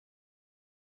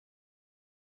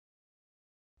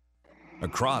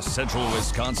Across central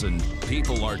Wisconsin,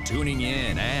 people are tuning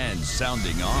in and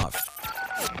sounding off.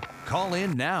 Call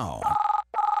in now.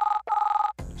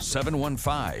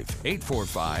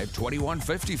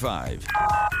 715-845-2155.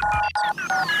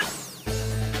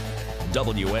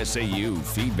 WSAU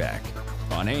Feedback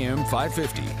on AM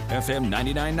 550, FM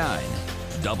 99.9.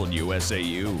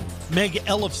 WSAU. Meg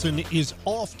Ellefson is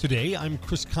off today. I'm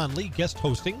Chris Conley, guest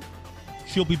hosting.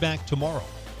 She'll be back tomorrow.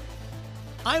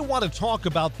 I want to talk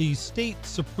about the state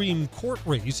Supreme Court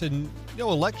race, and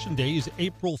Election Day is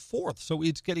April 4th, so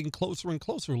it's getting closer and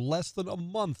closer, less than a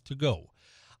month to go.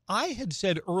 I had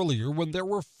said earlier when there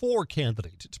were 4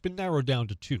 candidates, it's been narrowed down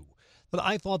to 2, that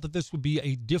I thought that this would be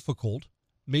a difficult,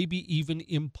 maybe even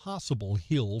impossible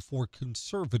hill for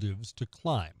conservatives to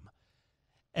climb.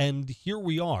 And here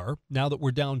we are, now that we're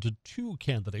down to 2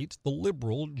 candidates, the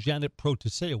liberal Janet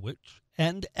Protasiewicz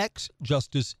and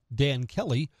ex-Justice Dan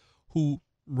Kelly, who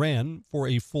ran for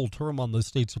a full term on the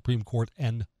state Supreme Court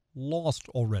and lost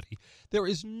already. There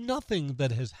is nothing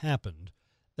that has happened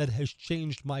that has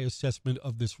changed my assessment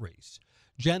of this race.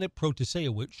 Janet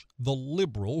Protasiewicz, the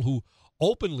liberal who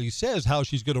openly says how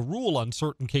she's going to rule on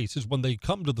certain cases when they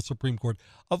come to the Supreme Court,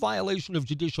 a violation of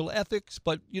judicial ethics,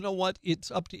 but you know what?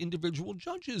 It's up to individual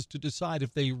judges to decide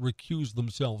if they recuse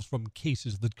themselves from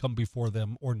cases that come before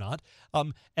them or not.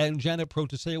 And Janet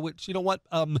Protasiewicz, you know what?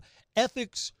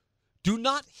 Ethics do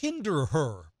not hinder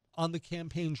her on the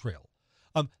campaign trail.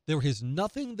 There is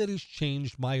nothing that has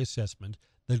changed my assessment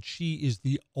that she is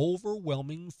the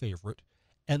overwhelming favorite,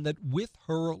 and that with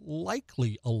her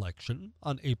likely election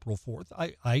on April 4th,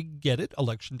 I get it,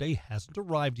 Election Day hasn't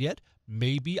arrived yet.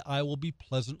 Maybe I will be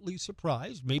pleasantly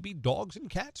surprised. Maybe dogs and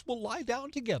cats will lie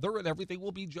down together and everything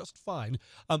will be just fine.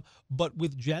 But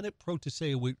with Janet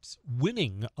Protasiewicz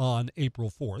winning on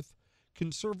April 4th,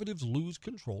 conservatives lose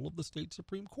control of the state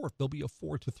Supreme Court. There'll be a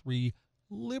 4-3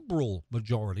 liberal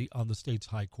majority on the state's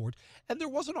high court. And there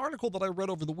was an article that I read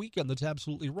over the weekend that's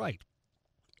absolutely right.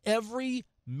 Every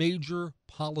major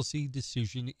policy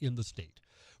decision in the state,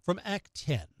 from Act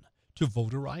 10 to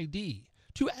voter ID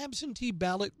to absentee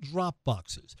ballot drop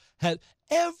boxes, had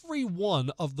every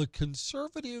one of the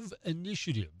conservative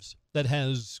initiatives that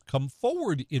has come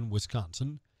forward in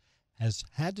Wisconsin has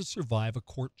had to survive a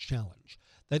court challenge.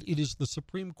 That it is the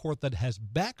Supreme Court that has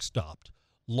backstopped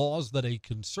laws that a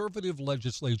conservative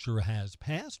legislature has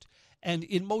passed, and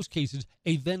in most cases,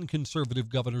 a then-conservative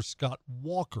Governor Scott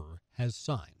Walker has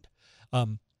signed.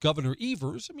 Governor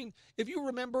Evers, if you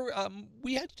remember,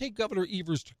 we had to take Governor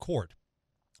Evers to court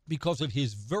because of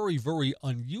his very, very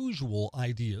unusual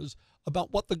ideas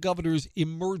about what the governor's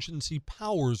emergency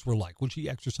powers were like, which he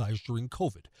exercised during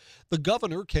COVID. The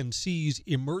governor can seize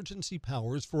emergency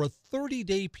powers for a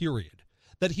 30-day period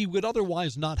that he would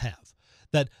otherwise not have.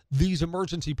 That these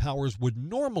emergency powers would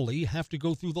normally have to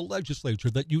go through the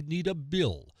legislature, that you'd need a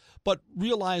bill. But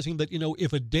realizing that,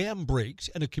 if a dam breaks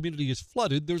and a community is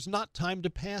flooded, there's not time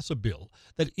to pass a bill.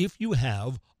 That if you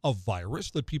have a virus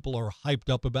that people are hyped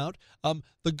up about,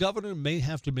 the governor may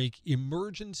have to make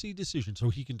emergency decisions.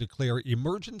 So he can declare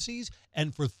emergencies,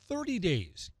 and for 30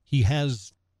 days, he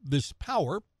has this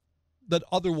power that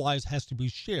otherwise has to be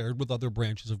shared with other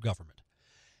branches of government.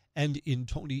 And in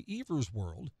Tony Evers'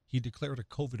 world, he declared a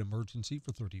COVID emergency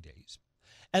for 30 days.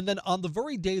 And then on the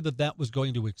very day that that was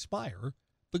going to expire,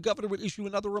 the governor would issue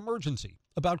another emergency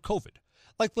about COVID.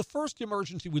 Like the first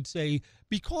emergency would say,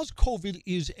 because COVID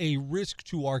is a risk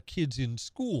to our kids in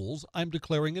schools, I'm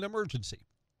declaring an emergency.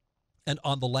 And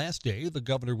on the last day, the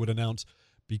governor would announce,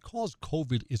 because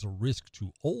COVID is a risk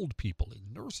to old people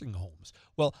in nursing homes,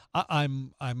 well,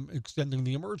 I'm extending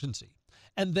the emergency.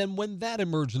 And then when that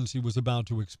emergency was about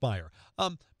to expire,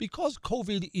 because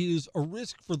COVID is a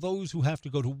risk for those who have to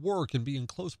go to work and be in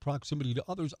close proximity to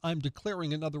others, I'm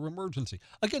declaring another emergency.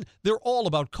 Again, they're all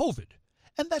about COVID.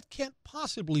 And that can't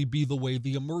possibly be the way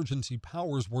the emergency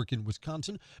powers work in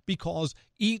Wisconsin, because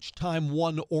each time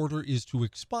one order is to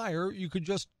expire, you could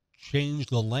just change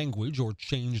the language or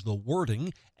change the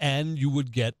wording, and you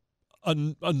would get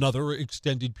another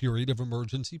extended period of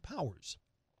emergency powers.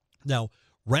 Now,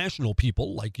 rational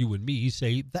people like you and me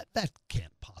say that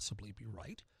can't possibly be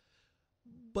right.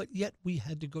 But yet we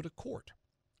had to go to court,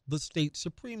 the state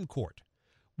Supreme Court,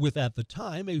 with at the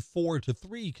time a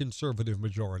 4-3 conservative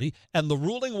majority. And the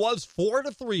ruling was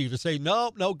 4-3 to say, no,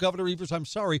 Governor Evers, I'm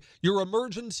sorry, your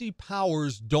emergency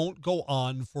powers don't go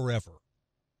on forever.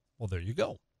 Well, there you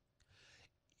go.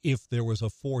 If there was a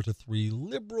 4-3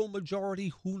 liberal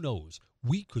majority, who knows?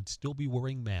 We could still be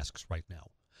wearing masks right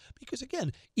now. Because,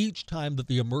 again, each time that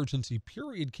the emergency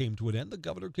period came to an end, the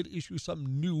governor could issue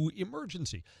some new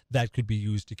emergency. That could be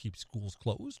used to keep schools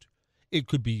closed. It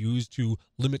could be used to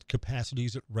limit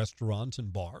capacities at restaurants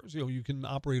and bars. You can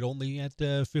operate only at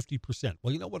 50%.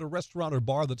 Well, you know what? A restaurant or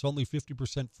bar that's only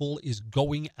 50% full is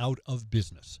going out of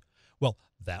business. Well,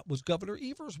 that was Governor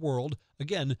Evers' world,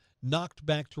 again, knocked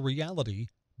back to reality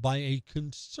by a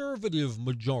conservative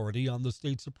majority on the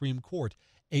state Supreme Court,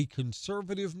 a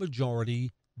conservative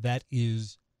majority that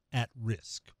is at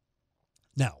risk.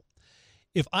 Now,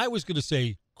 if I was going to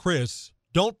say, Chris,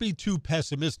 don't be too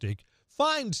pessimistic,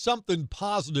 find something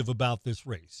positive about this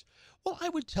race, well, I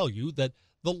would tell you that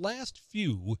the last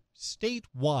few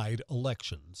statewide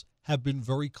elections have been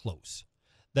very close,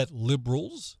 that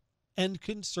liberals and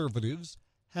conservatives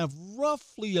have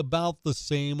roughly about the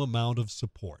same amount of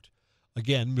support.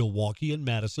 Again, Milwaukee and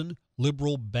Madison,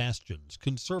 liberal bastions.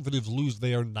 Conservatives lose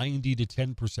there 90 to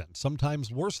 10%,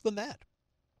 sometimes worse than that.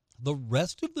 The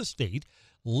rest of the state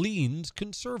leans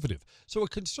conservative. So a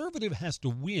conservative has to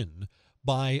win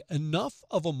by enough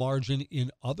of a margin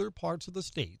in other parts of the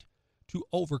state to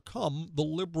overcome the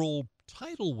liberal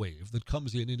tidal wave that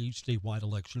comes in each statewide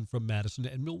election from Madison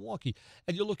and Milwaukee.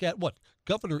 And you look at what?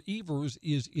 Governor Evers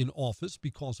is in office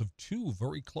because of two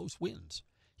very close wins.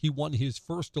 He won his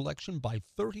first election by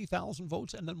 30,000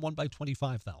 votes and then won by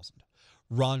 25,000.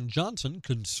 Ron Johnson,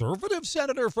 conservative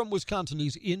senator from Wisconsin,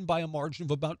 he's in by a margin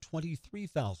of about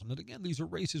 23,000. And again, these are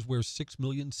races where 6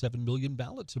 million, 7 million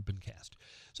ballots have been cast.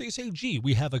 So you say, gee,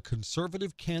 we have a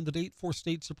conservative candidate for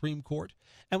state Supreme Court,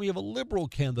 and we have a liberal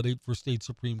candidate for state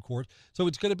Supreme Court, so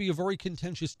it's going to be a very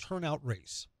contentious turnout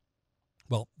race.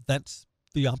 Well, that's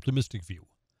the optimistic view.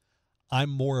 I'm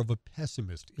more of a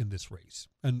pessimist in this race.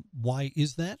 And why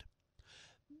is that?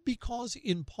 Because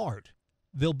in part,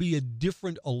 there'll be a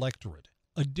different electorate,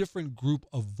 a different group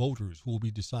of voters who will be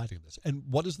deciding this. And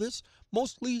what is this?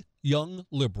 Mostly young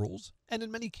liberals, and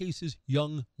in many cases,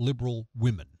 young liberal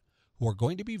women who are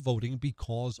going to be voting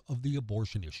because of the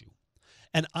abortion issue.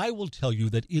 And I will tell you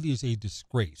that it is a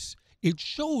disgrace. It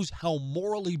shows how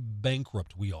morally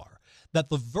bankrupt we are, that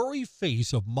the very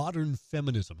face of modern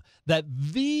feminism, that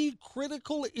the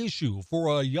critical issue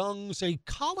for a young, say,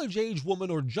 college-age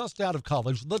woman or just out of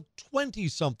college, the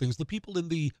 20-somethings, the people in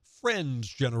the Friends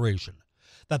generation,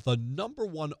 that the number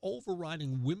one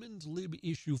overriding women's lib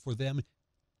issue for them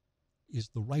is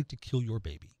the right to kill your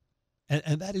baby.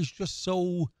 And that is just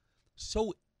so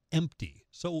empty,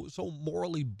 so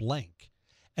morally blank.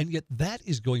 And yet that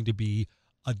is going to be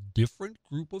a different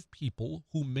group of people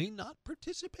who may not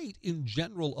participate in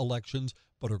general elections,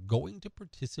 but are going to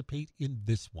participate in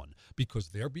this one because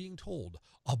they're being told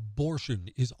abortion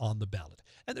is on the ballot.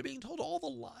 And they're being told all the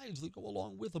lies that go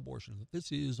along with abortion, that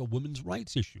this is a women's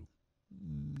rights issue.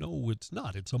 No, it's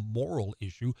not. It's a moral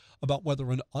issue about whether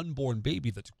an unborn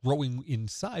baby that's growing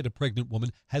inside a pregnant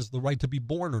woman has the right to be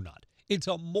born or not. It's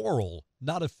a moral,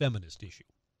 not a feminist issue.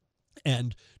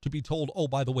 And to be told, oh,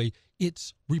 by the way,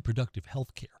 it's reproductive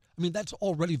health care. I mean, that's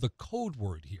already the code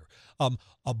word here.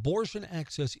 Abortion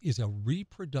access is a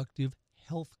reproductive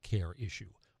health care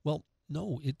issue. Well,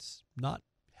 no, it's not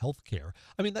health care.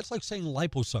 I mean, that's like saying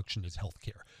liposuction is health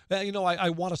care. I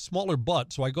want a smaller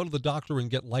butt, so I go to the doctor and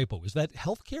get lipo. Is that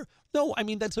health care? No, I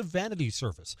mean, that's a vanity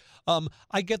service.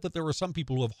 I get that there are some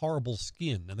people who have horrible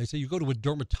skin, and they say you go to a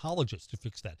dermatologist to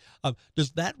fix that.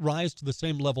 Does that rise to the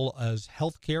same level as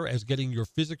health care, as getting your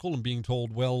physical and being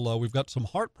told, well, we've got some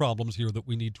heart problems here that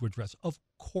we need to address? Of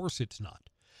course it's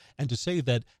not. And to say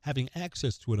that having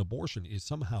access to an abortion is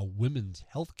somehow women's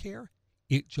health care,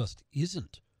 it just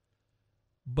isn't.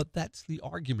 But that's the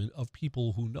argument of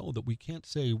people who know that we can't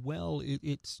say, well,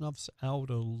 it snuffs out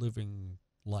a living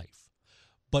life.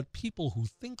 But people who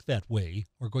think that way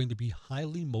are going to be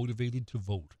highly motivated to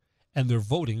vote, and they're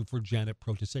voting for Janet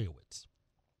Protasewicz.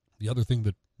 The other thing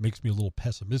that makes me a little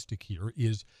pessimistic here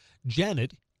is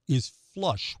Janet is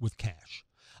flush with cash.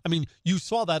 I mean, you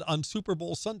saw that on Super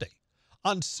Bowl Sunday.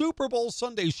 On Super Bowl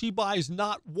Sunday, she buys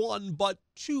not one, but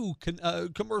two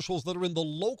commercials that are in the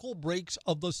local breaks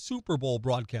of the Super Bowl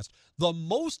broadcast. The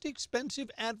most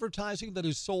expensive advertising that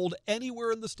is sold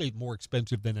anywhere in the state. More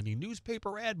expensive than any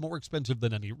newspaper ad, more expensive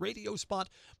than any radio spot,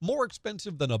 more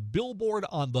expensive than a billboard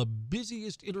on the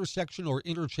busiest intersection or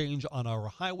interchange on our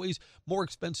highways, more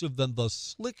expensive than the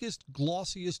slickest,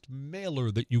 glossiest mailer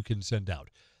that you can send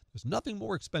out. There's nothing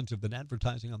more expensive than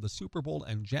advertising on the Super Bowl,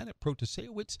 and Janet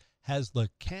Protasewicz has the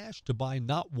cash to buy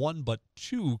not one but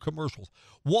two commercials.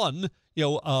 One,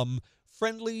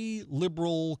 friendly,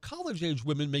 liberal, college-age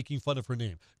women making fun of her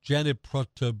name. Janet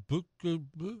Protasewicz,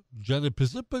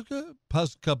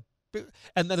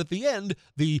 and then at the end,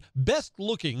 the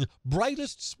best-looking,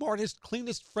 brightest, smartest,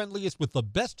 cleanest, friendliest, with the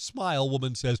best smile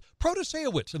woman says,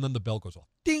 Protasewicz, and then the bell goes off.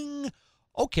 Ding!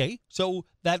 Okay, so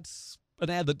that's an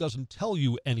ad that doesn't tell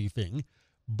you anything,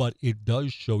 but it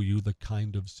does show you the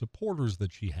kind of supporters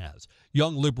that she has,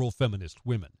 young liberal feminist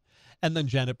women. And then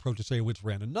Janet Protasewicz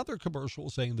ran another commercial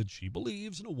saying that she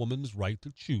believes in a woman's right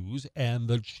to choose and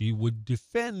that she would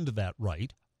defend that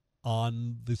right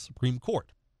on the Supreme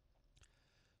Court.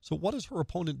 So what does her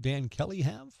opponent Dan Kelly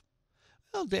have?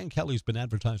 Well, Dan Kelly's been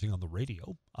advertising on the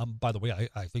radio. By the way,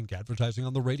 I think advertising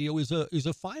on the radio is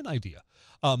a fine idea.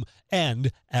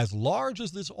 And as large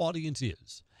as this audience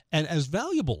is, and as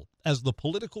valuable as the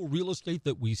political real estate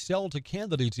that we sell to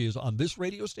candidates is on this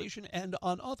radio station and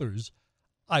on others,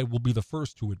 I will be the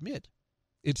first to admit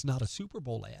it's not a Super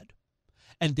Bowl ad.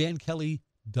 And Dan Kelly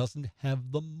doesn't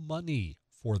have the money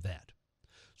for that.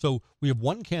 So we have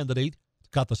one candidate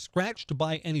got the scratch to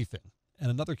buy anything, and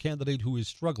another candidate who is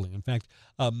struggling. In fact,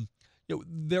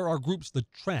 there are groups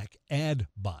that track ad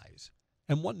buys.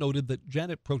 And one noted that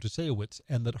Janet Protasewicz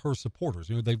and that her supporters,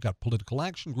 they've got political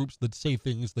action groups that say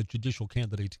things that judicial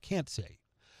candidates can't say.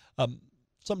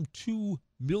 Some $2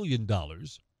 million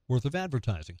worth of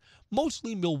advertising.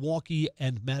 Mostly Milwaukee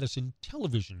and Madison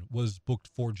television was booked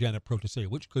for Janet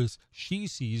Protasewicz because she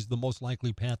sees the most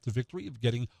likely path to victory of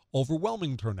getting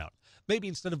overwhelming turnout. Maybe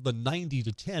instead of the 90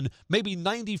 to 10, maybe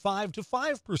 95 to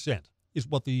 5% is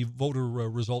what the voter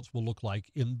results will look like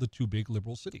in the two big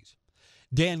liberal cities.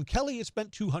 Dan Kelly has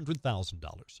spent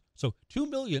 $200,000. So $2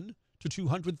 million to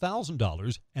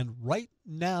 $200,000. And right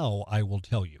now, I will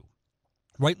tell you,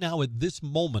 right now at this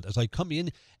moment, as I come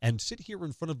in and sit here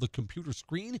in front of the computer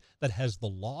screen that has the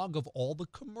log of all the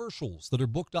commercials that are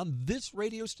booked on this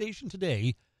radio station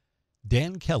today,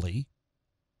 Dan Kelly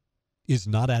is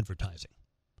not advertising.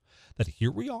 That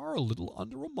here we are, a little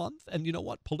under a month, and you know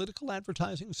what? Political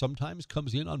advertising sometimes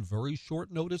comes in on very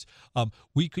short notice.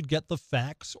 We could get the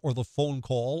fax or the phone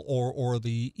call or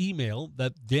the email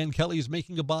that Dan Kelly is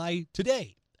making a buy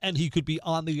today, and he could be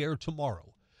on the air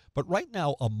tomorrow. But right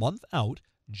now, a month out,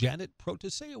 Janet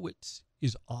Protasewicz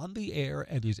is on the air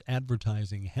and is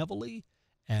advertising heavily,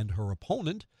 and her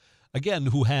opponent, again,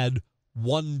 who had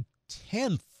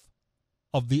 1/10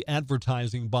 of the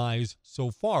advertising buys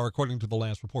so far, according to the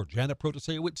last report. Janet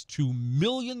Protasewicz, $2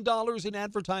 million in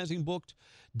advertising booked.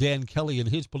 Dan Kelly and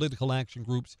his political action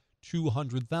groups,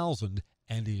 $200,000,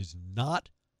 and is not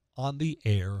on the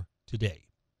air today.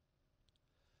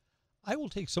 I will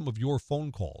take some of your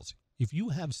phone calls if you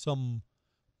have some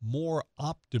more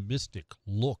optimistic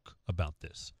look about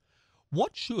this.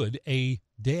 What should a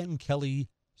Dan Kelly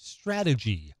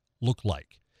strategy look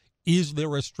like? Is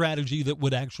there a strategy that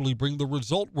would actually bring the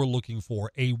result we're looking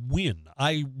for, a win?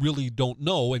 I really don't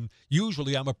know, and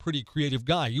usually I'm a pretty creative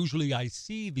guy. Usually I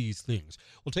see these things.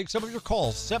 We'll take some of your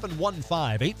calls,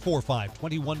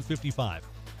 715-845-2155.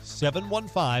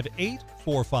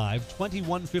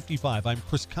 715-845-2155. I'm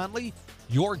Chris Conley,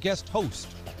 your guest host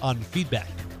on Feedback.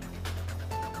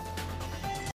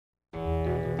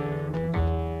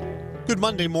 Good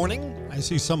Monday morning. I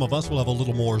see some of us will have a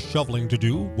little more shoveling to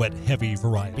do, wet, heavy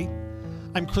variety.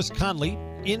 I'm Chris Conley,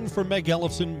 in for Meg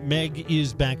Ellefson. Meg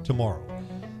is back tomorrow.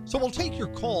 So we'll take your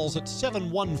calls at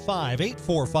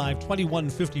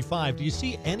 715-845-2155. Do you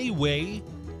see any way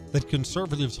that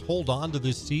conservatives hold on to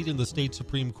this seat in the state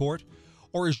Supreme Court?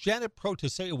 Or is Janet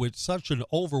Protasewicz such an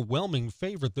overwhelming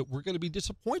favorite that we're going to be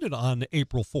disappointed on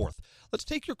April 4th? Let's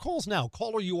take your calls now.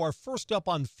 Caller, you are first up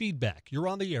on Feedback. You're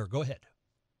on the air. Go ahead.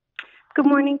 Good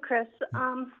morning, Chris.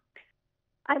 I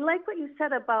like what you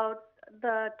said about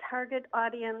the target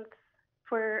audience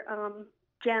for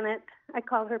Janet. I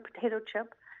call her Potato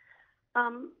Chip.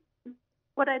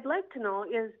 What I'd like to know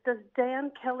is, does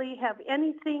Dan Kelly have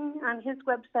anything on his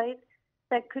website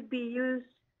that could be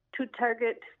used to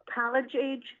target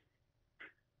college-age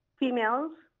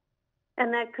females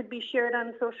and that could be shared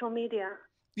on social media?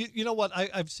 You know what?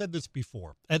 I've said this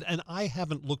before, and I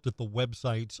haven't looked at the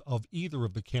websites of either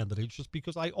of the candidates just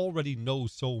because I already know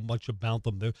so much about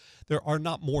them. There are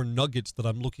not more nuggets that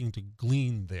I'm looking to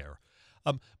glean there.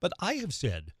 But I have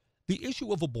said the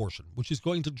issue of abortion, which is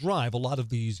going to drive a lot of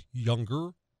these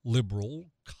younger,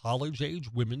 liberal, college-age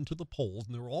women to the polls,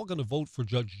 and they're all going to vote for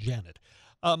Judge Janet.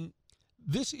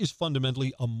 This is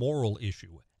fundamentally a moral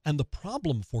issue. And the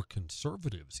problem for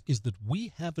conservatives is that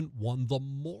we haven't won the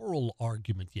moral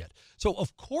argument yet. So,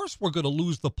 of course, we're going to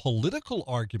lose the political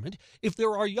argument if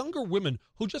there are younger women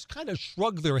who just kind of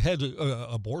shrug their head,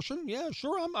 abortion? Yeah,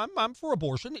 sure, I'm for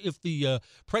abortion. If the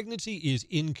pregnancy is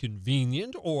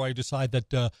inconvenient or I decide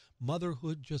that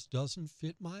motherhood just doesn't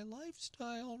fit my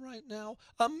lifestyle right now,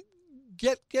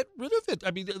 get rid of it.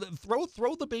 I mean,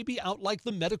 throw the baby out like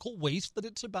the medical waste that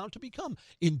it's about to become.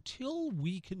 Until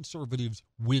we conservatives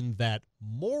win that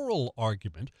moral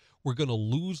argument, we're going to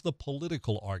lose the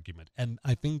political argument. And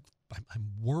I think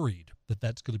I'm worried that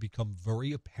that's going to become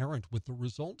very apparent with the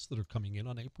results that are coming in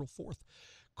on April 4th.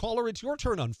 Caller, it's your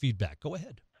turn on feedback. Go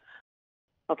ahead.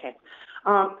 Okay.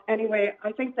 Anyway,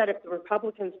 I think that if the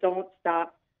Republicans don't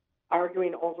stop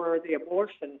arguing over the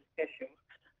abortion issue,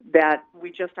 that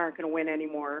we just aren't going to win any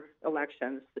more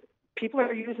elections. People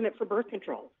are using it for birth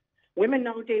control. Women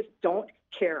nowadays don't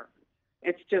care.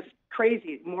 It's just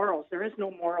crazy. Morals. There is no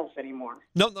morals anymore.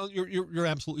 No, you're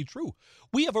absolutely true.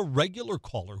 We have a regular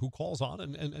caller who calls on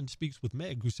and speaks with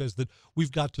Meg, who says that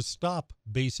we've got to stop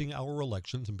basing our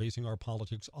elections and basing our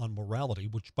politics on morality,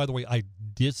 which, by the way, I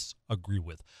disagree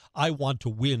with. I want to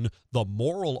win the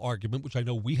moral argument, which I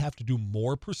know we have to do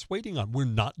more persuading on. We're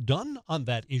not done on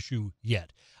that issue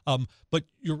yet. But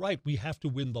you're right. We have to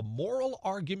win the moral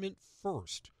argument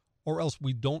first, or else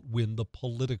we don't win the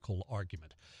political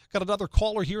argument. Got another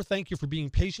caller here. Thank you for being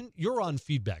patient. You're on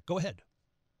feedback. Go ahead.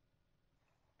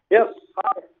 Yes.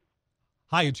 Hi.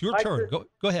 Hi, it's your turn. Chris.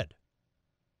 Go ahead.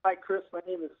 Hi, Chris. My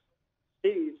name is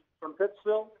Steve from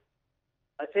Pittsville.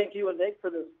 I thank you and Nick for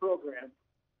this program.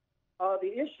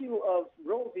 The issue of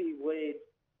Roe v. Wade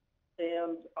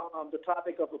and the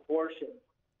topic of abortion,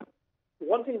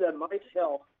 one thing that might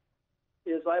help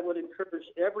is I would encourage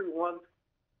everyone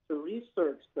to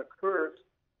research the current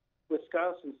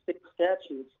Wisconsin state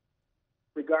statutes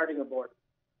regarding abortion.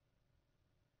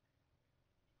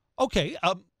 Okay,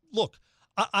 look,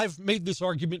 I've made this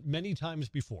argument many times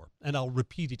before, and I'll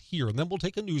repeat it here, and then we'll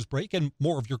take a news break and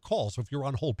more of your calls. So if you're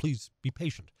on hold, please be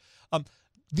patient.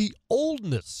 The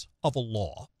oldness of a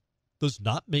law does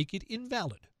not make it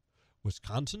invalid.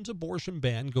 Wisconsin's abortion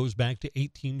ban goes back to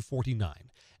 1849.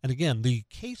 And again, the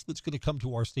case that's going to come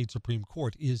to our state Supreme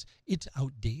Court is it's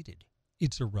outdated.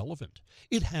 It's irrelevant.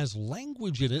 It has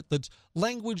language in it that's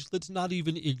not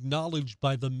even acknowledged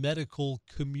by the medical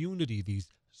community.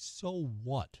 So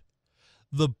what?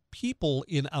 The people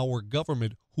in our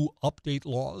government who update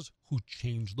laws, who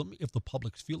change them if the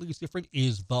public's feeling is different,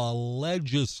 is the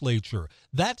legislature.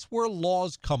 That's where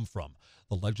laws come from.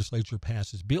 The legislature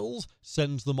passes bills,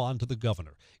 sends them on to the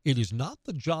governor. It is not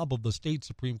the job of the state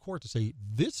Supreme Court to say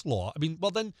this law. I mean,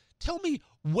 well, then tell me,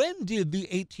 when did the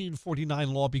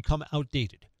 1849 law become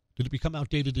outdated? Did it become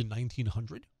outdated in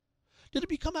 1900? Did it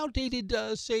become outdated,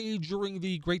 say, during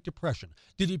the Great Depression?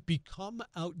 Did it become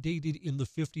outdated in the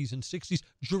 50s and 60s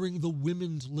during the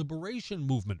women's liberation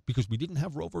movement? Because we didn't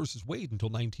have Roe versus Wade until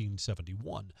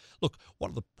 1971. Look, one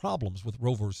of the problems with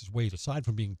Roe versus Wade, aside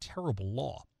from being terrible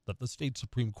law, that the state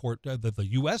Supreme Court, that the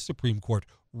U.S. Supreme Court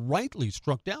rightly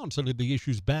struck down, sending the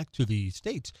issues back to the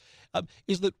states,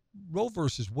 is that Roe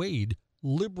versus Wade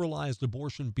liberalized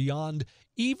abortion beyond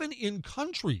even in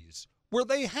countries where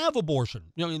they have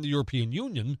abortion. You know, in the European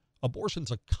Union,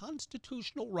 abortion's a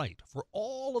constitutional right for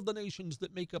all of the nations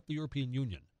that make up the European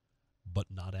Union, but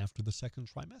not after the second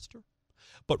trimester.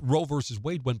 But Roe versus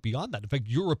Wade went beyond that. In fact,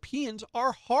 Europeans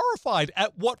are horrified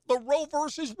at what the Roe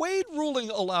versus Wade ruling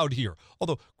allowed here.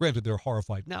 Although, granted, they're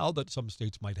horrified now that some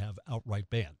states might have outright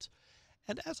bans.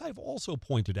 And as I've also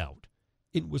pointed out,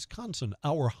 in Wisconsin,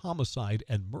 our homicide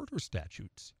and murder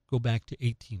statutes go back to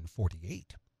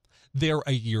 1848. They're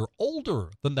a year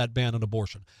older than that ban on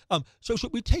abortion. So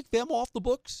should we take them off the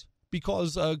books?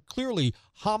 Because clearly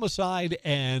homicide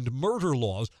and murder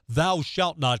laws, thou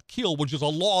shalt not kill, which is a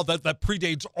law that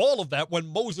predates all of that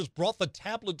when Moses brought the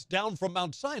tablets down from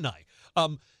Mount Sinai.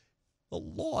 The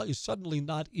law is suddenly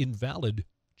not invalid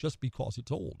just because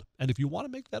it's old. And if you want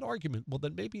to make that argument, well,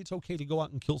 then maybe it's okay to go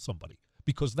out and kill somebody,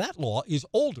 because that law is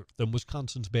older than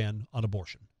Wisconsin's ban on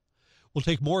abortion. We'll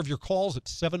take more of your calls at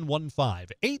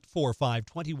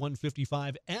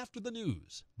 715-845-2155 after the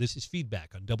news. This is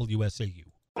Feedback on WSAU.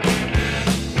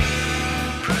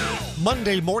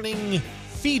 Monday morning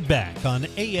Feedback on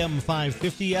AM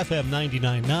 550, FM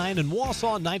 99.9, and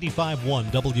Wausau 95.1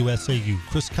 WSAU.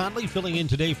 Chris Conley filling in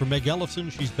today for Meg Ellison.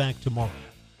 She's back tomorrow.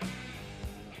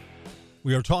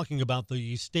 We are talking about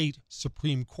the state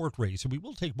Supreme Court race, and we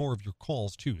will take more of your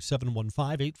calls, too.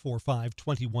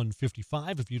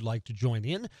 715-845-2155 if you'd like to join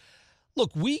in.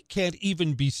 Look, we can't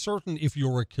even be certain, if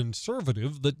you're a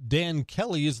conservative, that Dan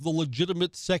Kelly is the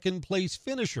legitimate second-place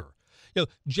finisher. You know,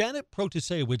 Janet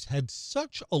Protasewicz had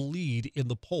such a lead in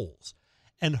the polls,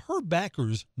 and her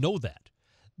backers know that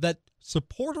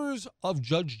supporters of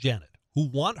Judge Janet, who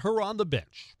want her on the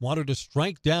bench, want her to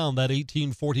strike down that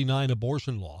 1849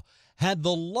 abortion law, had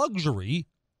the luxury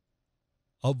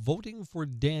of voting for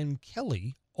Dan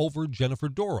Kelly over Jennifer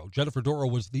Doro. Jennifer Doro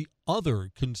was the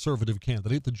other conservative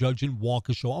candidate, the judge in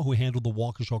Waukesha who handled the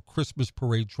Waukesha Christmas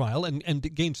parade trial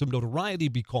and gained some notoriety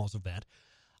because of that.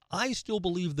 I still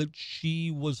believe that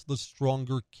she was the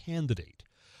stronger candidate.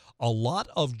 A lot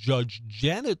of Judge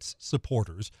Janet's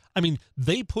supporters, I mean,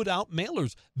 they put out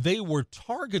mailers. They were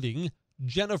targeting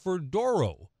Jennifer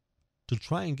Doro to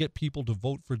try and get people to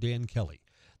vote for Dan Kelly.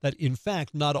 That, in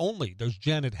fact, not only does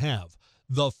Janet have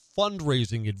the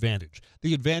fundraising advantage,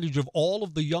 the advantage of all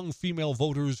of the young female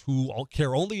voters who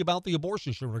care only about the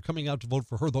abortion issue and are coming out to vote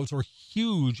for her, those are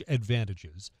huge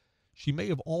advantages. She may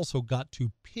have also got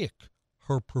to pick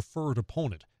her preferred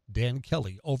opponent, Dan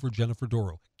Kelly, over Jennifer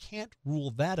Doro. Can't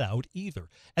rule that out either.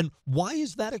 And why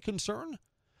is that a concern?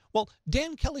 Well,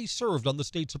 Dan Kelly served on the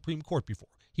state Supreme Court before.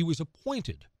 He was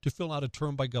appointed to fill out a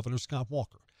term by Governor Scott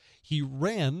Walker. He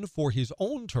ran for his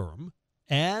own term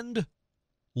and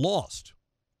lost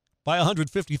by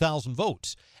 150,000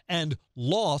 votes, and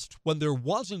lost when there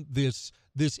wasn't this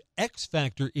X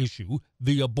factor issue,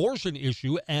 the abortion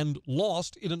issue, and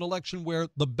lost in an election where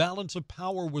the balance of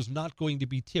power was not going to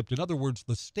be tipped. In other words,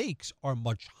 the stakes are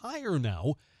much higher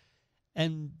now,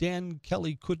 and Dan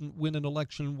Kelly couldn't win an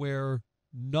election where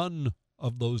none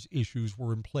of those issues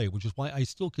were in play, which is why I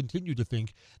still continue to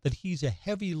think that he's a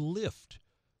heavy lift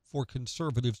for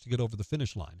conservatives to get over the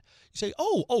finish line. You say,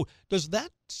 oh, does that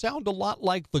sound a lot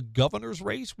like the governor's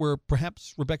race where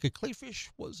perhaps Rebecca Kleefisch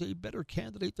was a better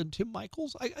candidate than Tim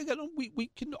Michels? We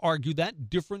can argue that.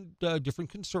 Different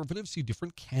conservatives see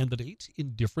different candidates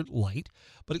in different light.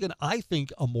 But again, I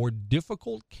think a more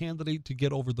difficult candidate to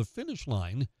get over the finish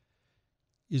line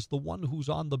is the one who's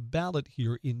on the ballot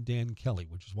here in Dan Kelly,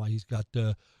 which is why he's got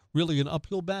really an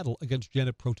uphill battle against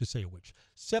Janet Protasevich.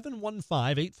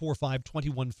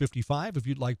 715-845-2155 if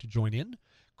you'd like to join in.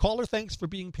 Caller, thanks for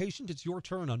being patient. It's your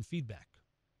turn on feedback.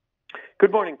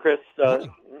 Good morning, Chris.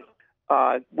 Morning.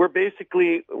 We're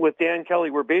basically, with Dan Kelly,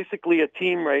 we're basically a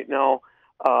team right now.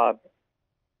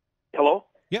 Hello?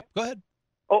 Yep, go ahead.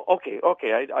 Oh, okay.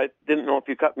 I didn't know if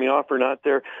you cut me off or not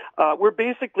there. We're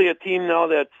basically a team now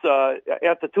that's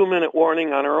at the 2-minute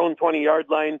warning on our own 20-yard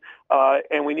line,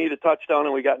 and we need a touchdown,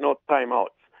 and we got no timeouts.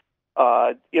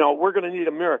 We're going to need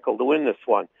a miracle to win this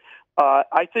one.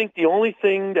 I think the only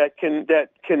thing that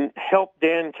can help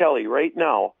Dan Kelly right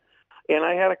now, and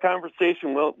I had a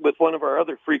conversation with one of our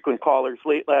other frequent callers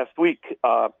late last week,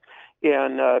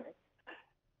 and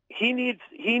he needs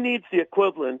the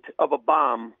equivalent of a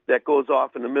bomb that goes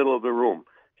off in the middle of the room.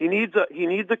 He needs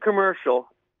a commercial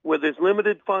with his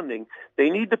limited funding. They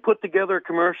need to put together a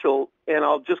commercial, and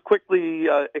I'll just quickly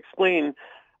explain.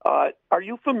 Are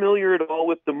you familiar at all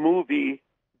with the movie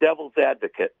Devil's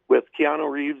Advocate with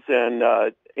Keanu Reeves and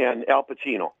Al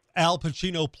Pacino? Al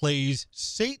Pacino plays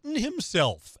Satan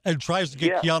himself and tries to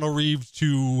get Keanu Reeves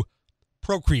to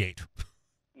procreate.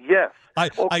 Yes. I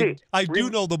do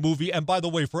know the movie, and by the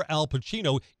way, for Al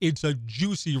Pacino, it's a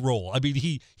juicy role. I mean,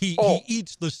 he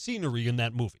eats the scenery in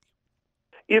that movie.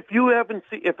 If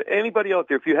anybody out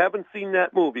there, if you haven't seen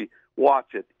that movie,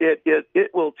 watch it.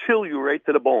 It will chill you right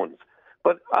to the bones.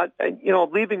 But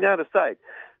leaving that aside,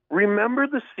 remember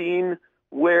the scene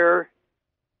where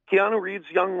Keanu Reeves'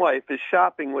 young wife is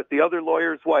shopping with the other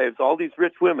lawyers' wives, all these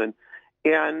rich women,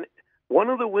 and one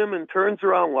of the women turns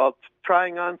around while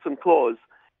trying on some clothes,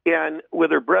 and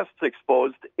with her breasts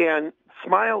exposed, and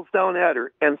smiles down at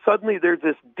her, and suddenly there's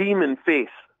this demon face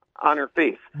on her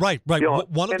face. Right.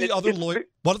 One of the other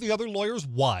lawyers'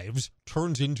 wives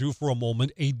turns into, for a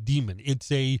moment, a demon.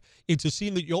 It's a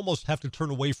scene that you almost have to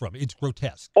turn away from. It's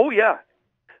grotesque. Oh yeah,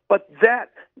 but that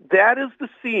is the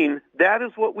scene. That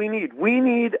is what we need. We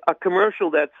need a commercial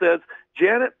that says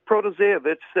Janet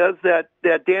Protasevich says that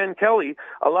Dan Kelly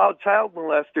allowed child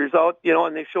molesters out,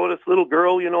 and they showed us little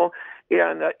girl,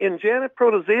 and in Janet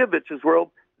Protasevich's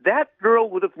world, that girl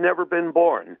would have never been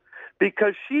born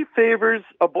because she favors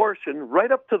abortion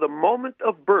right up to the moment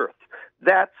of birth.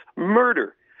 That's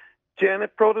murder.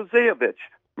 Janet Protasevich,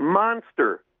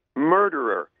 monster,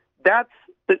 murderer.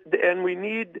 And we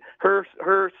need her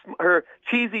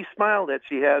cheesy smile that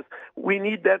she has. We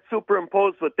need that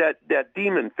superimposed with that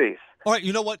demon face. All right,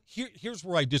 you know what? Here's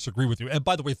where I disagree with you. And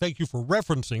by the way, thank you for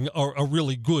referencing a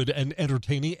really good and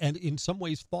entertaining and in some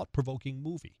ways thought-provoking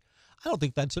movie. I don't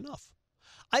think that's enough.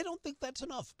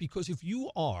 Because if you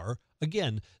are,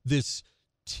 again, this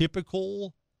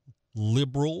typical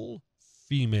liberal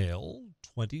female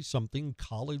 20-something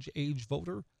college-age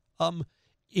voter,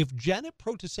 if Janet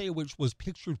Protasevich was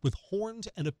pictured with horns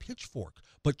and a pitchfork,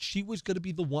 but she was going to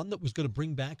be the one that was going to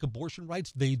bring back abortion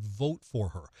rights, they'd vote for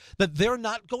her. That they're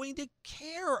not going to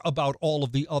care about all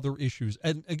of the other issues.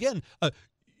 And again,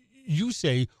 you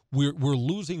say we're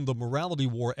losing the morality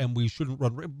war and we shouldn't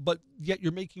run, but yet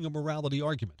you're making a morality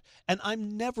argument. And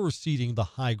I'm never ceding the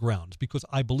high grounds because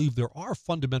I believe there are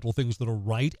fundamental things that are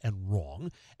right and wrong,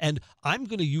 and I'm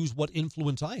going to use what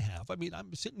influence I have. I mean,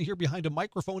 I'm sitting here behind a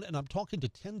microphone and I'm talking to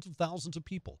tens of thousands of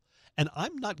people, and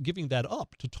I'm not giving that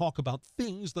up to talk about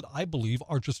things that I believe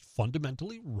are just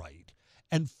fundamentally right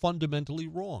and fundamentally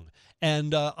wrong.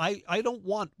 And I don't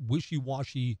want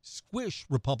wishy-washy squish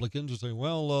Republicans who say,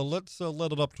 well, let's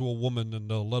let it up to a woman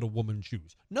and let a woman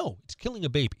choose. No, it's killing a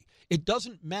baby. It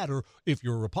doesn't matter if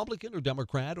you're a Republican or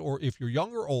Democrat or if you're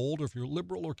young or old or if you're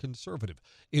liberal or conservative.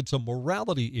 It's a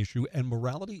morality issue, and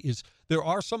morality is, there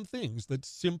are some things that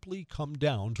simply come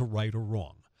down to right or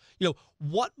wrong. You know,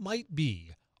 what might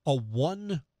be a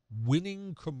one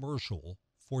winning commercial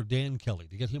for Dan Kelly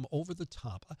to get him over the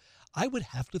top? I would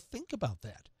have to think about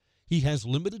that. He has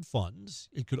limited funds.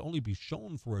 It could only be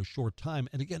shown for a short time.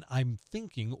 And again, I'm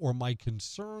thinking, or my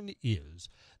concern is,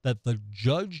 that the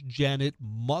Judge Janet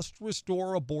must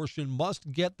restore abortion,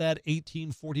 must get that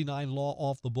 1849 law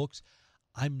off the books.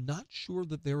 I'm not sure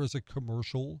that there is a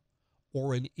commercial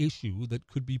or an issue that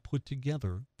could be put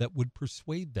together that would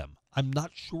persuade them. I'm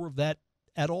not sure of that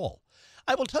at all.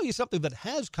 I will tell you something that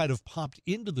has kind of popped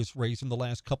into this race in the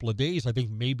last couple of days. I think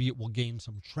maybe it will gain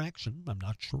some traction. I'm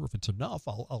not sure if it's enough.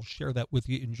 I'll share that with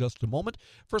you in just a moment.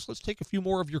 First, let's take a few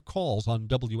more of your calls on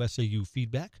WSAU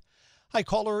Feedback. Hi,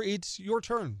 caller. It's your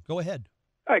turn. Go ahead.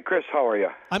 Hi, Chris. How are you?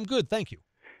 I'm good. Thank you.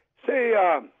 Say,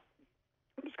 I'm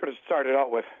just going to start it out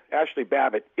with Ashley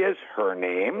Babbitt is her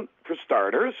name, for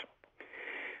starters.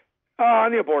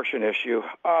 On the abortion issue,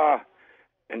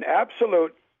 an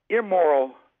absolute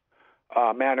immoral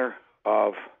manner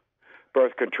of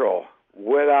birth control,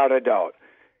 without a doubt.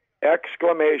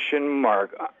 Exclamation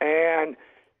mark. And,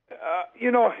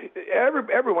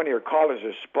 every one of your callers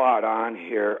is spot on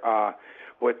here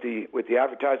with the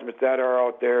advertisements that are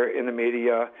out there in the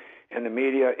media. And the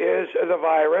media is the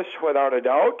virus, without a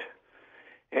doubt.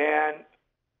 And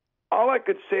all I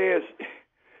could say is,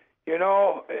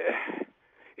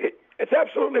 it's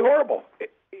absolutely horrible.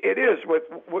 It is with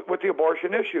the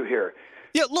abortion issue here.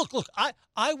 Yeah, look,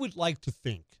 I would like to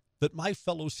think that my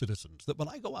fellow citizens, that when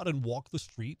I go out and walk the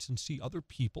streets and see other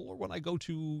people, or when I go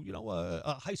to,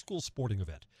 a high school sporting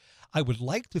event, I would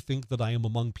like to think that I am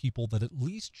among people that at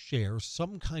least share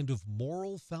some kind of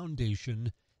moral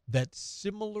foundation that's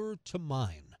similar to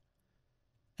mine.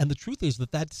 And the truth is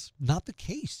that that's not the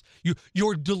case.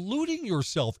 You're deluding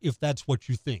yourself if that's what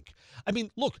you think. I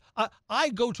mean, look, I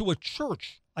go to a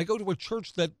church. I go to a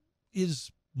church that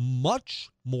is much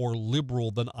more liberal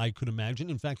than I could imagine.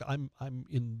 In fact, I'm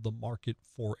in the market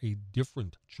for a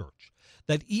different church.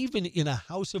 That even in a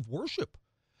house of worship,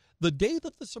 the day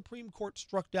that the Supreme Court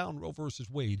struck down Roe versus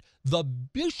Wade, the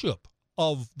bishop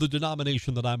of the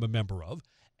denomination that I'm a member of,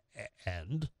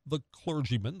 and the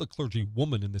clergyman, the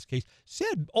clergywoman in this case,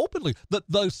 said openly that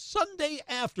the Sunday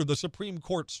after the Supreme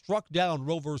Court struck down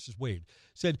Roe versus Wade,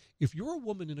 said, if you're a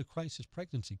woman in a crisis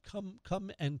pregnancy, come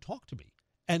and talk to me.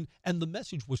 And the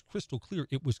message was crystal clear.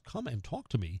 It was, come and talk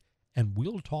to me, and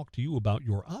we'll talk to you about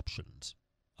your options,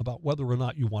 about whether or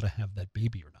not you want to have that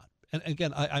baby or not. And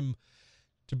again, I'm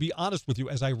to be honest with you,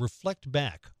 as I reflect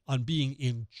back on being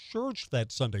in church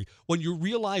that Sunday, when you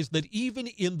realize that even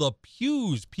in the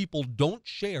pews, people don't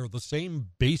share the same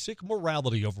basic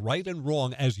morality of right and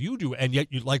wrong as you do, and yet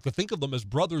you'd like to think of them as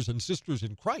brothers and sisters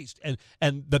in Christ, and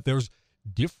that there's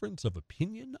difference of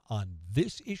opinion on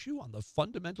this issue, on the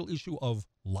fundamental issue of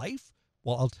life,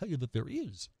 well, I'll tell you that there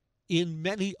is in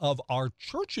many of our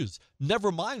churches,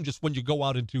 never mind just when you go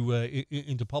out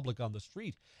into public on the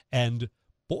street. And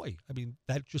boy, I mean,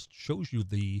 that just shows you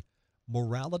the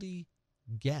morality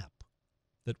gap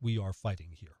that we are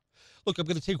fighting here. Look, I'm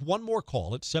going to take one more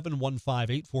call at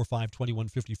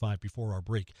 715-845-2155 before our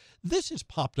break. This has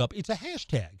popped up. It's a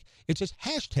hashtag. It says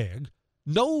hashtag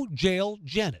No Jail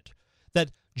Janet.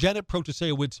 That Janet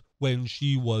Protasewicz, when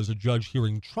she was a judge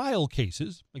hearing trial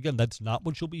cases, again, that's not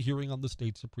what she'll be hearing on the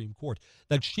state Supreme Court,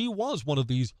 that she was one of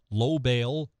these low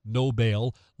bail, no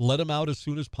bail, let them out as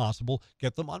soon as possible,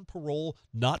 get them on parole,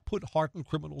 not put hardened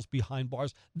criminals behind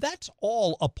bars. That's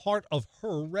all a part of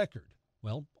her record.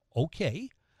 Well, okay.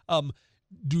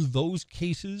 Do those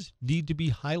cases need to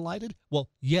be highlighted? Well,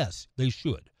 yes, they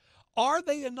should. Are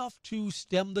they enough to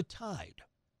stem the tide?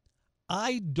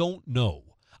 I don't know.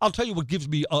 I'll tell you what gives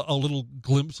me a little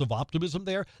glimpse of optimism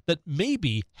there, that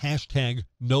maybe hashtag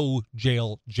No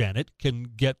Jail Janet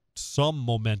can get some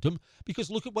momentum,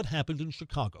 because look at what happened in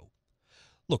Chicago.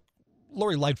 Look,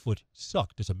 Lori Lightfoot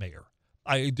sucked as a mayor.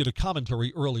 I did a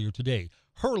commentary earlier today.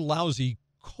 Her lousy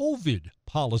COVID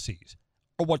policies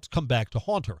or what's come back to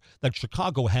haunt her, that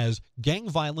Chicago has gang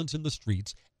violence in the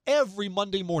streets. Every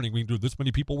Monday morning, we do this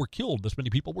many people were killed, this many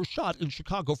people were shot in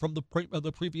Chicago from the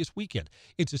previous weekend.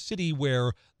 It's a city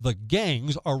where the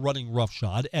gangs are running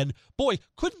roughshod, and boy,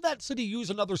 couldn't that city use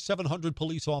another 700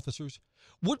 police officers?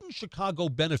 Wouldn't Chicago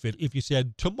benefit if you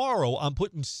said, tomorrow I'm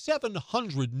putting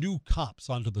 700 new cops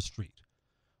onto the street?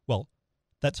 Well,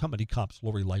 that's how many cops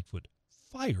Lori Lightfoot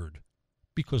fired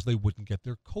because they wouldn't get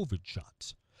their COVID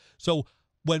shots. So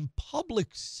when public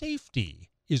safety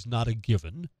is not a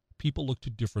given, people look to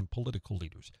different political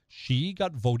leaders. She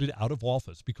got voted out of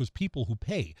office because people who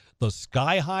pay the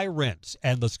sky-high rents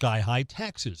and the sky-high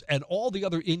taxes and all the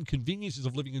other inconveniences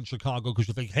of living in Chicago, because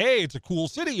you think, hey, it's a cool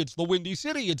city, it's the Windy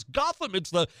City, it's Gotham,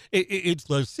 it's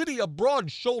the city of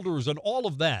broad shoulders and all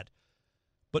of that.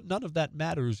 But none of that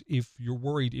matters if you're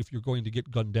worried if you're going to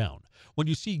get gunned down. When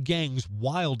you see gangs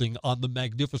wilding on the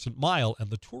Magnificent Mile and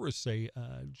the tourists say,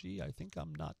 gee, I think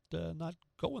I'm not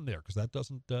going there because that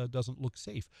doesn't look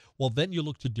safe. Well, then you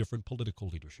look to different political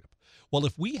leadership. Well,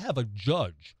 if we have a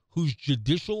judge whose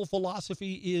judicial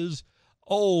philosophy is,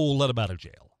 oh, let them out of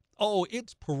jail. Oh,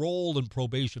 it's parole and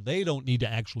probation. They don't need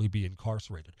to actually be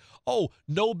incarcerated. Oh,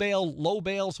 no bail, low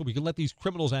bail, so we can let these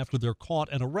criminals after they're caught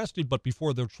and arrested, but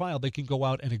before their trial, they can go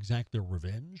out and exact their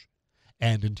revenge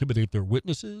and intimidate their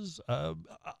witnesses.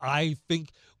 I think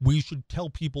we should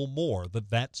tell people more that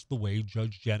that's the way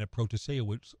Judge Janet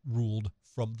Protasewicz ruled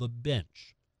from the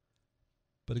bench.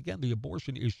 But again, the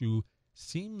abortion issue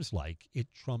seems like it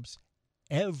trumps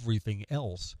everything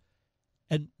else.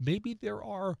 And maybe there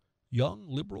are young,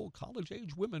 liberal,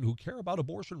 college-age women who care about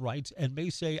abortion rights and may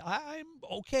say, I'm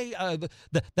okay,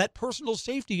 that personal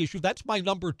safety issue, that's my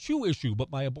number 2 issue,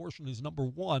 but my abortion is number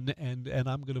 1, and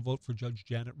I'm going to vote for Judge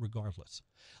Janet regardless.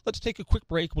 Let's take a quick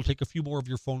break. We'll take a few more of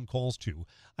your phone calls, too.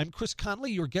 I'm Chris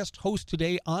Conley, your guest host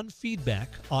today on Feedback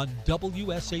on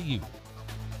WSAU.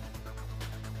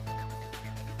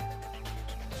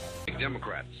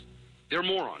 Democrats, they're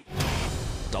morons.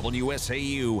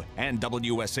 WSAU and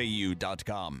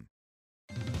WSAU.com.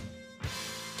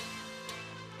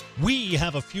 We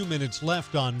have a few minutes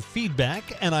left on Feedback,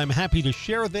 and I'm happy to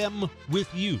share them with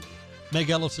you. Meg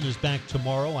Ellison is back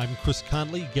tomorrow. I'm Chris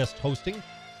Conley, guest hosting.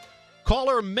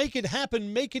 Caller, make it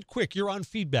happen, make it quick. You're on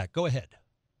Feedback. Go ahead.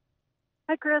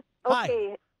 Hi, Chris. Okay,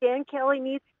 Hi. Dan Kelly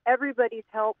needs everybody's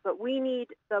help, but we need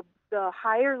the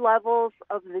higher levels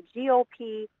of the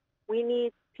GOP. We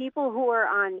need people who are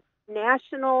on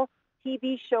national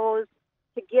TV shows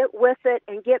to get with it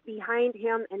and get behind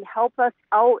him and help us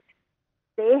out.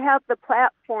 They have the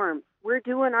platform. We're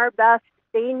doing our best.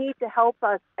 They need to help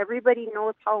us. Everybody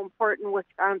knows how important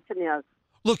Wisconsin is.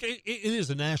 Look, it is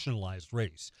a nationalized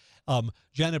race.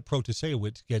 Janet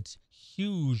Protasewicz gets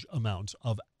huge amounts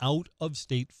of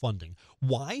out-of-state funding.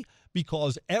 Why?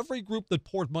 Because every group that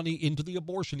poured money into the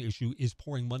abortion issue is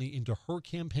pouring money into her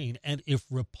campaign. And if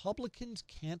Republicans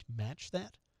can't match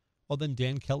that, well, then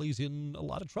Dan Kelly's in a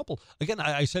lot of trouble. Again,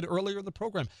 I said earlier in the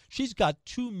program, she's got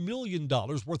 $2 million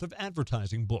worth of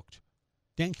advertising booked.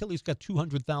 Dan Kelly's got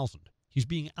 $200,000. He's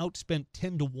being outspent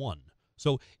 10-1.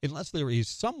 So unless there is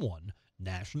someone,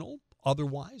 national,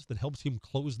 otherwise, that helps him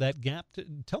close that gap,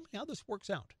 tell me how this works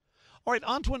out. All right,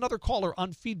 on to another caller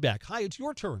on Feedback. Hi, it's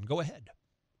your turn. Go ahead.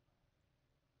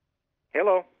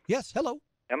 Hello. Yes, hello.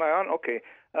 Am I on? Okay.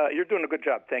 You're doing a good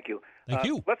job. Thank you. Thank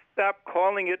you. Let's stop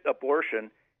calling it abortion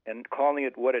and calling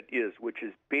it what it is, which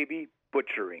is baby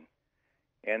butchering.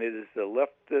 And it is the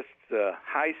leftist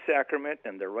high sacrament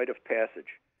and the rite of passage.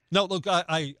 No, look,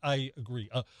 I agree.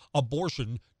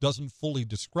 Abortion doesn't fully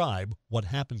describe what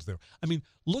happens there. I mean,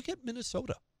 look at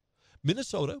Minnesota.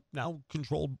 Minnesota, now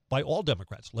controlled by all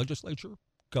Democrats, legislature,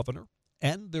 governor,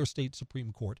 and their state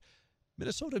Supreme Court.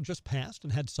 Minnesota just passed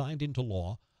and had signed into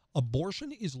law,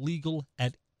 abortion is legal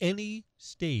at any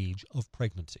stage of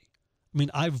pregnancy. I mean,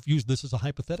 I've used this as a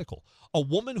hypothetical. A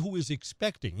woman who is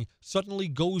expecting suddenly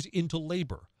goes into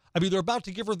labor. I mean, they're about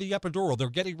to give her the epidural. They're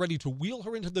getting ready to wheel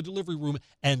her into the delivery room.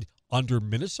 And under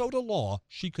Minnesota law,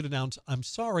 she could announce, I'm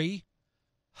sorry,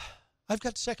 I've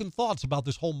got second thoughts about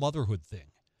this whole motherhood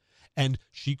thing. And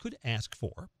she could ask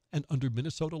for, and under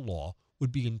Minnesota law,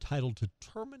 would be entitled to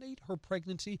terminate her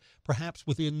pregnancy perhaps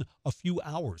within a few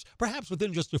hours, perhaps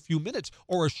within just a few minutes,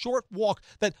 or a short walk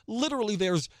that literally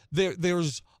there's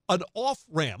an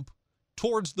off-ramp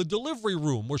towards the delivery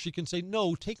room where she can say,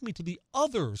 no, take me to the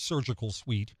other surgical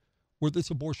suite where this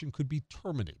abortion could be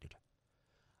terminated.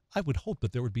 I would hope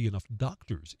that there would be enough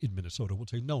doctors in Minnesota who would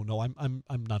say, no, I'm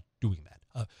not doing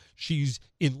that. She's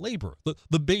in labor.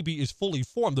 The baby is fully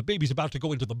formed. The baby's about to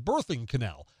go into the birthing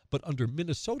canal. But under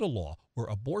Minnesota law, where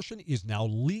abortion is now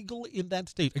legal in that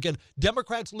state, again,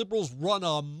 Democrats, liberals run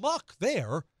amok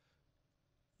there,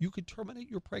 you could terminate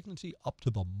your pregnancy up to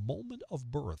the moment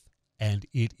of birth, and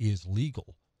it is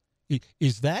legal.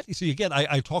 Is that, you see, again,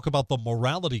 I talk about the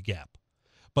morality gap.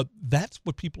 But that's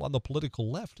what people on the political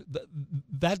left,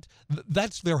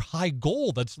 that's their high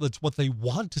goal. That's what they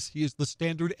want to see as the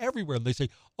standard everywhere. And they say,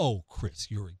 oh,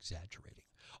 Chris, you're exaggerating.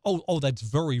 Oh, that's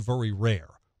very, very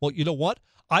rare. Well, you know what?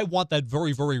 I want that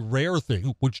very, very rare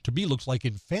thing, which to me looks like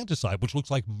infanticide, which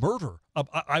looks like murder.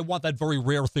 I want that very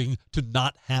rare thing to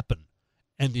not happen.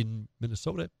 And in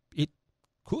Minnesota, it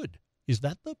could. Is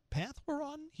that the path we're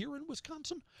on here in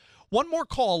Wisconsin? One more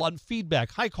call on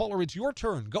feedback. Hi, caller, it's your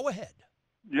turn. Go ahead.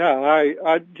 Yeah,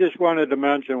 I just wanted to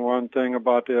mention one thing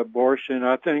about the abortion.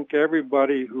 I think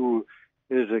everybody who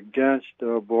is against the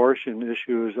abortion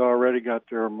issue has already got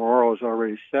their morals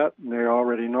already set, and they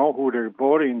already know who they're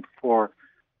voting for.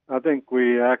 I think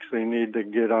we actually need to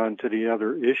get on to the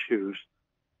other issues,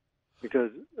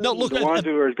 because the ones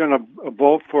who are going to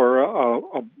vote for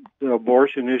the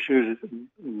abortion issues,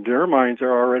 their minds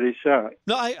are already set.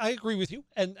 No, I agree with you,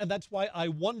 and that's why I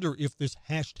wonder if this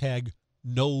hashtag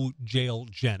No Jail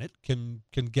Janet can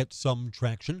get some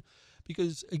traction,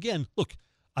 because again, look,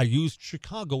 I used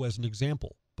Chicago as an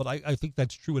example, but I think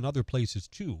that's true in other places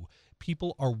too.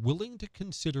 People are willing to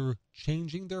consider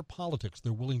changing their politics.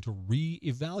 They're willing to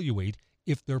reevaluate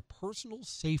if their personal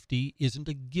safety isn't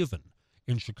a given.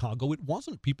 In Chicago, it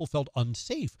wasn't. People felt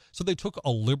unsafe, so they took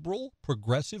a liberal,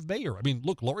 progressive mayor. I mean,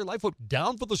 look, Lori Lightfoot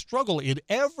down for the struggle in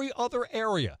every other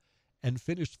area, and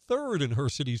finished third in her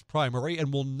city's primary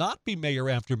and will not be mayor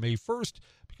after May 1st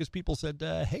because people said,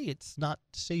 hey, it's not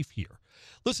safe here.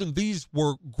 Listen, these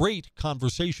were great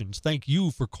conversations. Thank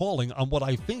you for calling on what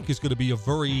I think is going to be a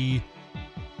very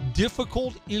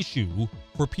difficult issue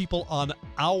for people on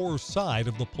our side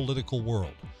of the political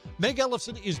world. Meg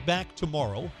Ellefson is back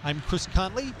tomorrow. I'm Chris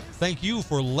Conley. Thank you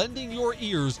for lending your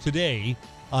ears today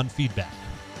on Feedback.